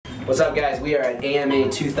What's up, guys? We are at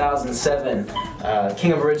AMA 2007.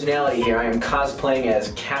 King of Originality here. I am cosplaying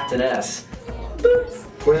as Captain S.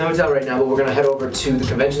 We're in the hotel right now, but we're going to head over to the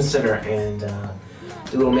convention center and do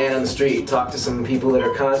a little man on the street. Talk to some people that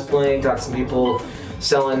are cosplaying, talk to some people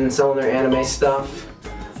selling their anime stuff.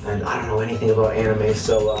 And I don't know anything about anime,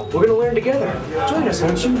 so we're going to learn together. Join us,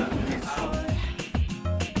 won't you?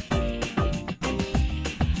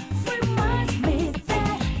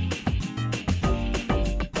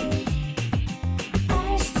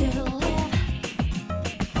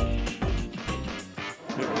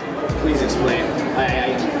 Please explain.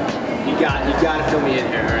 You gotta fill me in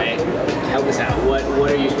here, all right? Help us out. What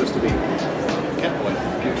are you supposed to be? Catboy.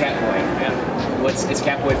 You're Catboy. Yeah. Is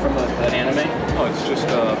Catboy from an anime? Oh, it's just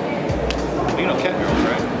you know Catgirls,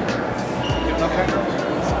 right? You know Catgirls?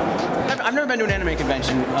 I've never been to an anime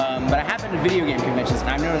convention, but I have been to video game conventions, and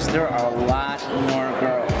I've noticed there are a lot more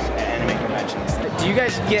girls at anime conventions. Do you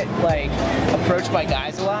guys get like approached by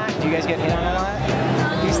guys a lot? Do you guys get hit on a lot?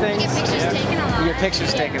 These things? You get pictures taken a lot. You get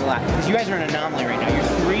pictures taken a lot. Because you guys are an anomaly right now. You're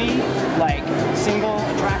three, like, single,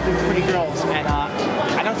 attractive, pretty girls, and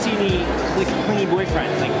I don't see any, like, clingy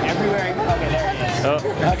boyfriends. Like, everywhere okay, there he is. Oh.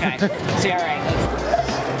 Okay. See, alright.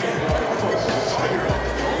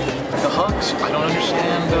 The hugs? I don't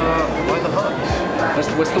understand why the hugs.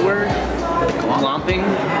 What's the word? Glomping?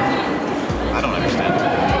 I don't understand.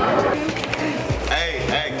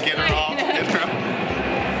 Hey, get her off. Get her off.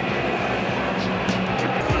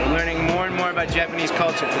 We're learning more and more about Japanese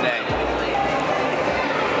culture today.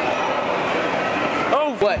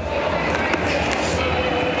 Oh, what?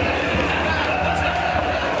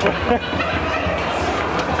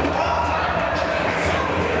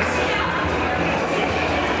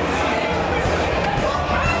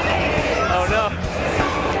 Oh no.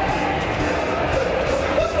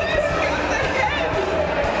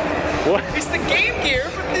 What? It's the Game Gear,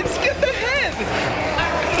 but it's get the head.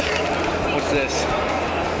 What's this?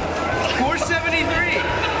 473.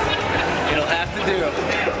 It'll have to do.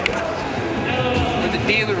 We're in the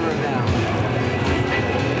dealer room now.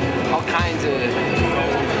 All kinds of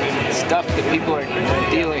stuff that people are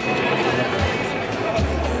dealing.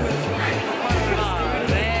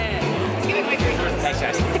 Thanks,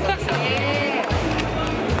 guys.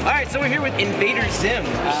 All right, so we're here with Invader Zim.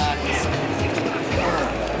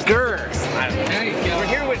 Grr. We're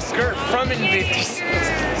here with Grr from Invader Zim.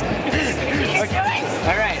 Okay.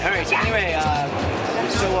 All right. So anyway,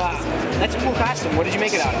 that's a cool costume. What did you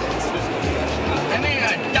make it out of? I made it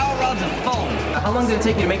out of dowel rods and foam. How long did it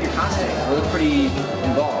take you to make your costume? You look pretty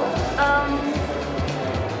involved.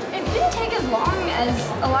 It didn't take as long as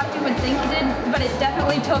a lot of people would think it did, but it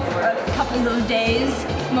definitely took a couple of days,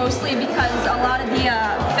 mostly because a lot of the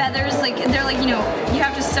feathers, they're like, you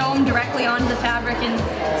have to sew them directly onto the fabric, and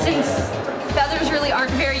since feathers really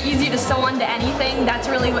aren't very easy to sew onto anything, that's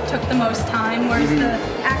really what took the most time, whereas the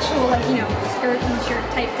actual, skirt and shirt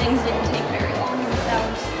type things didn't take very long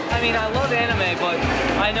themselves. I mean, I love anime, but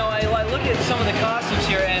I know I look at some of the costumes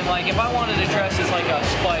here, and like if I wanted to dress as like a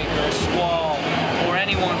Spike or a Squall or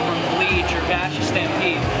anyone from Bleach or Fascist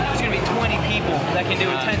Stampede, there's gonna be 20 people that can do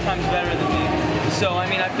it 10 times better than me. So I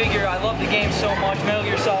mean, I figure I love the game so much. Metal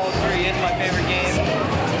Gear Solid 3 is my favorite game.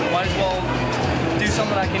 Might as well do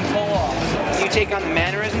something I can pull off. Do you take on the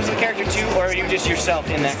mannerisms of the character too, or are you just yourself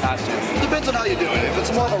in that costume? Depends on how you do it. If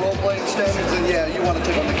it's more of a role-playing standards, then yeah, you want to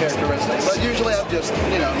take on the characteristics. But usually I'm just,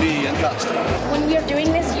 me in costume. When you're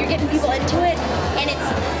doing this, you're getting people into it, and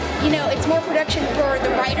it's more production for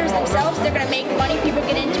the writers themselves. They're gonna make money, people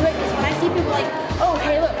get into it. Because when I see people like, oh,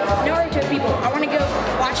 hey look, Naruto people, I wanna go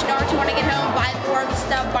watch Naruto when I get home, buy more of the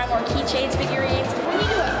stuff, buy more keychains, figurines. When you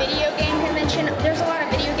do a video game convention, there's a lot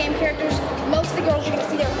of video game characters. Most of the girls you're gonna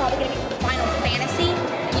see, they're probably gonna be from Final Fantasy,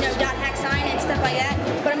 Dot Hack Sign and stuff like that.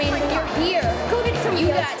 But I mean, when you're here,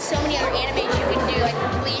 you got so many other animes you can do, like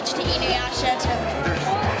from Bleach to Inuyasha to...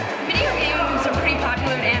 Video games are pretty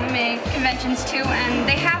popular at anime conventions too, and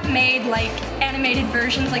they have made animated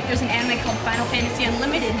versions. Like there's an anime called Final Fantasy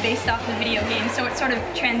Unlimited based off the video game, so it sort of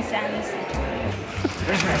transcends.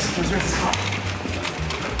 Where's Rez?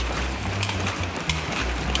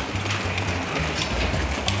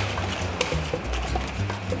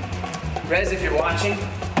 Rez, if you're watching,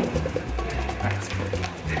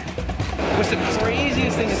 what's the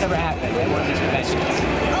craziest thing that's ever happened at one of these conventions?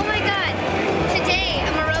 Oh my god! Today,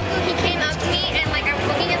 Moroku, he came up to me and I was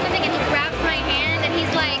looking at something and he grabs my hand and he's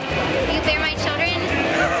like, "You bear my children?"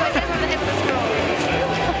 So I hit him on the head with a scroll.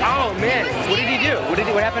 Oh man, what did he do?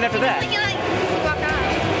 What happened after that? He walked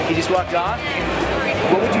off. He just walked off?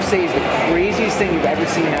 What would you say is the craziest thing you've ever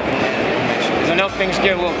seen happen at a convention? Because I know things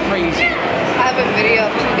get a little crazy. I have a video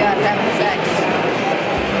of two guys having sex.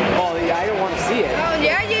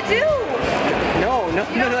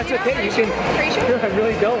 No, that's okay. You can. Are you sure? I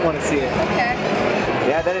really don't want to see it. Okay.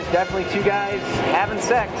 Yeah, that is definitely two guys having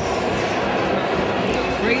sex.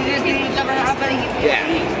 Craziest thing that's ever happened? Yeah.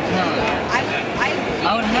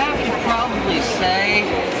 I would have to probably say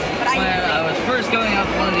when I was first going up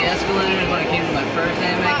one of the escalators when I came to my first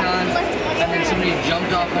anime con, and then somebody jumped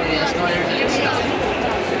off one of the escalators and it stopped.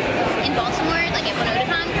 In Baltimore, like at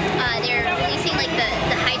Otakon, they're releasing like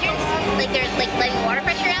the hydrants, like they're like letting water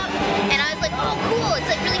pressure out, and I was like, oh cool, it's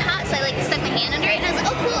like really hot, so I like stuck my hand under it, and I was like,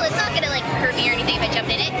 oh cool, it's not gonna like hurt me or anything if I jumped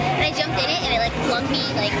in it, and I jumped in it, and it like flung me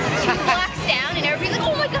like 2 blocks down, and everybody's like,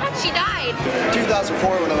 oh my god, she died.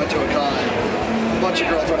 2004 when I went to a con, a bunch of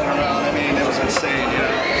girls running around. I mean, it was insane, you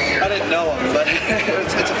know. I didn't know them, but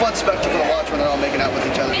it's a fun spectacle to watch when they're all making out with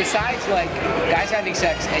each other. Besides, like, guys having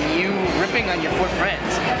sex and you ripping on your 4 friends,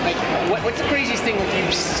 like, what's the craziest thing that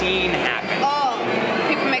you've seen happen? Oh,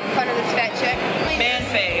 people make fun of this fat chick.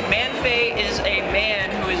 Man-Faye. Man-Faye is a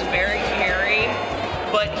man who is very hairy,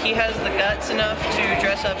 but he has the guts enough to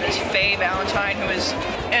dress up as Faye Valentine, who is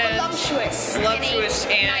Voluptuous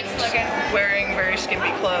and wearing very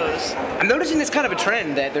skimpy clothes. I'm noticing this kind of a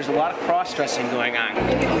trend that there's a lot of cross-dressing going on.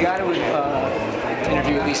 We got to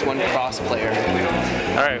interview at least one cross player.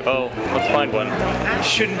 All right, well, let's find one. It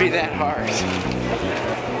shouldn't be that hard.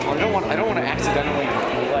 Well, I don't want to accidentally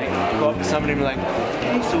like go up to somebody and be like,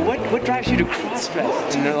 hey, so what drives you to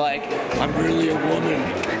cross-dress? And they're like, I'm really a woman.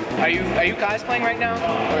 Are you cosplaying right now?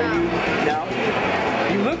 Or are you no?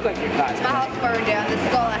 You look like you're cosplaying. My house burned down. This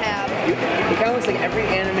is all I have. It kind of looks like every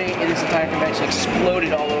anime in this entire convention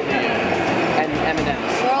exploded all over you. And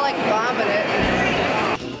M&M's. We're all like bombing it.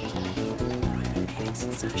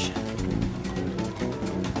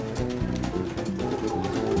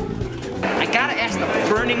 I gotta ask the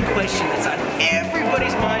burning question that's on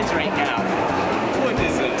everybody's minds right now. What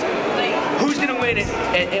is it? Who's gonna win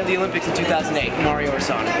at the Olympics in 2008, Mario or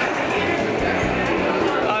Sonic?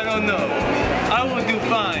 I don't know. I will do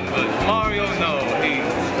fine, but Mario, no.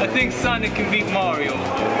 I think Sonic can beat Mario.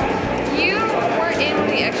 You weren't in one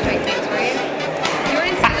of the X-Strike things, were you? You were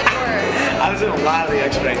in Silent Word. I was in a lot of the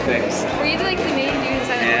X-Strike things. Were you like the main dude in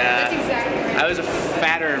Silent Word? That's exactly right. I was a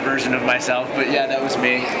fatter version of myself, but yeah, that was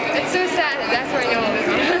me. It's so sad that that's where I know all this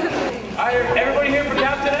from. All right, everybody here for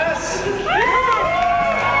Captain S?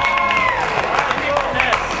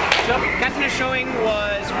 So, Captain S showing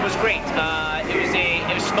was great. It was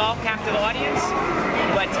a small captive audience,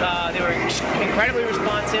 but they were incredibly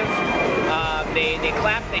responsive. They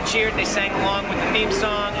clapped, they cheered, they sang along with the theme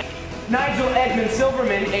song. Nigel Edmund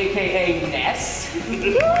Silverman, aka Ness.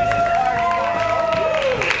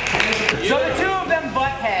 So the two of them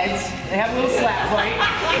butt heads. They have a little slap fight.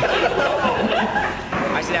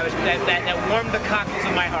 I said that warmed the cockles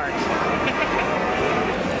of my heart.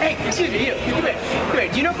 Hey, excuse me, you come here. Come here.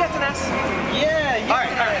 Do you know Captain S? Yeah. All right.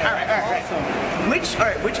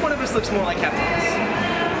 Which one of us looks more like Captain S?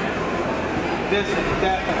 This is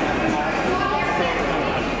definitely.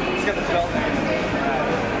 He's got the belt.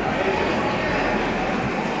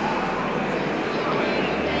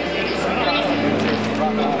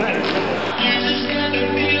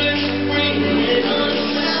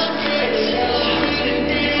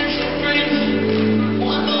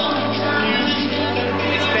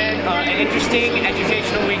 Interesting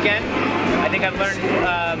educational weekend. I think I've learned,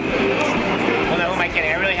 well, no, who am I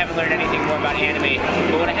kidding? I really haven't learned anything more about anime.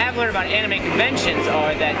 But what I have learned about anime conventions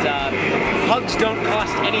are that hugs don't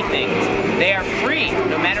cost anything. They are free,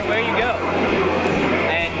 no matter where you go.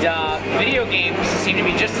 And video games seem to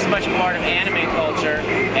be just as much a part of anime culture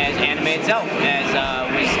as anime itself, as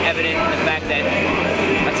was evident in the fact that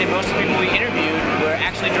I'd say most of the people we interviewed were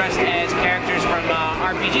actually dressed as characters from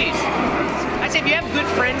RPGs. I'd say if you have good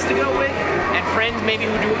friends to go with, and friends maybe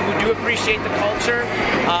who do appreciate the culture,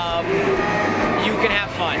 you can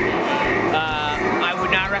have fun. I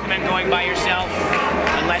would not recommend going by yourself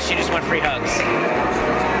unless you just want free hugs.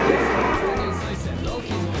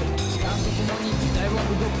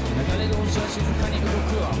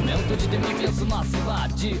 目を閉じて耳を澄ませば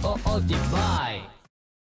GOOD